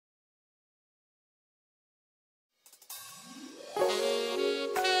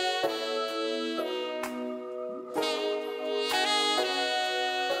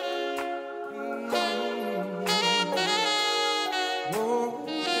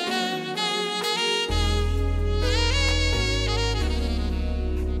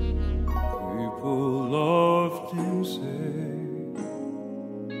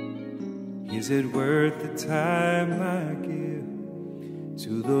it worth the time I give?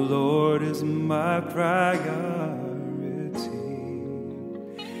 To the Lord is my priority.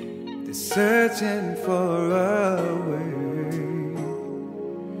 They're searching for a way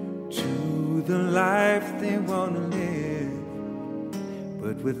to the life they want to live,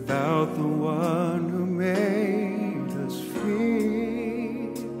 but without the one who made us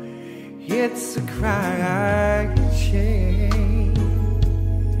free. It's a cry of shame.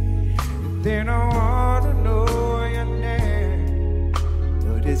 They don't want to know your name,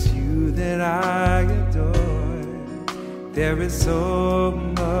 but it's you that I adore. There is so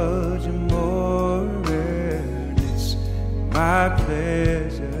much more, and it's my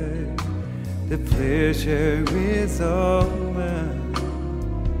pleasure. The pleasure is all mine.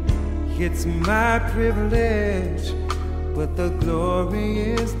 It's my privilege, but the glory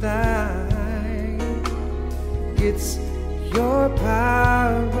is thine. It's your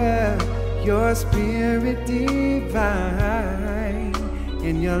power, your spirit divine,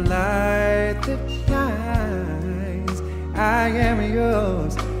 in your light that shines. I am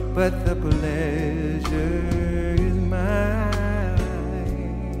yours, but the pleasure is mine.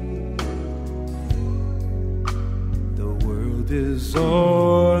 The world is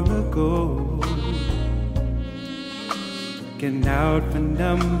on the go, looking out for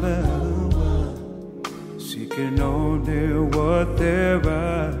number one, seeking only what their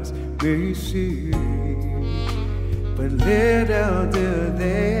eyes may see. But little do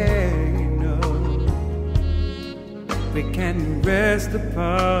they know, we can rest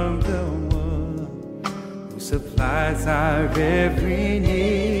upon the one who supplies our every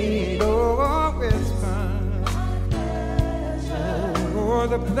need. Oh, it's mine. Oh,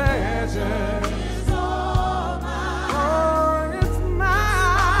 the pleasure.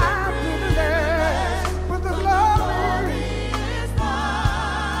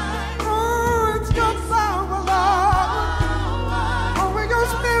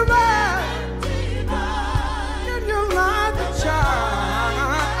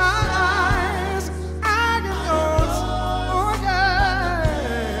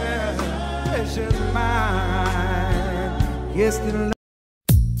 Yes, the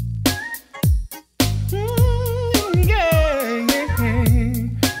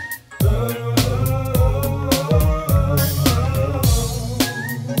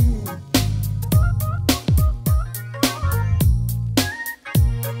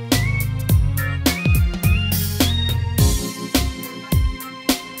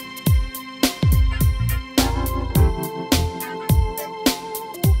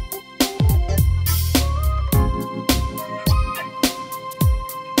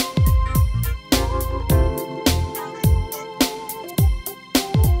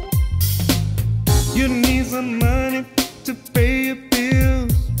you need some money to pay your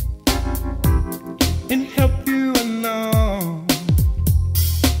bills and help you along.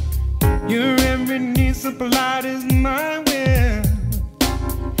 Your every need supplied is my will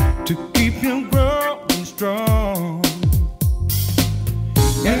to keep you growing strong.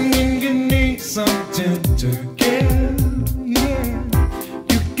 And when you need some tender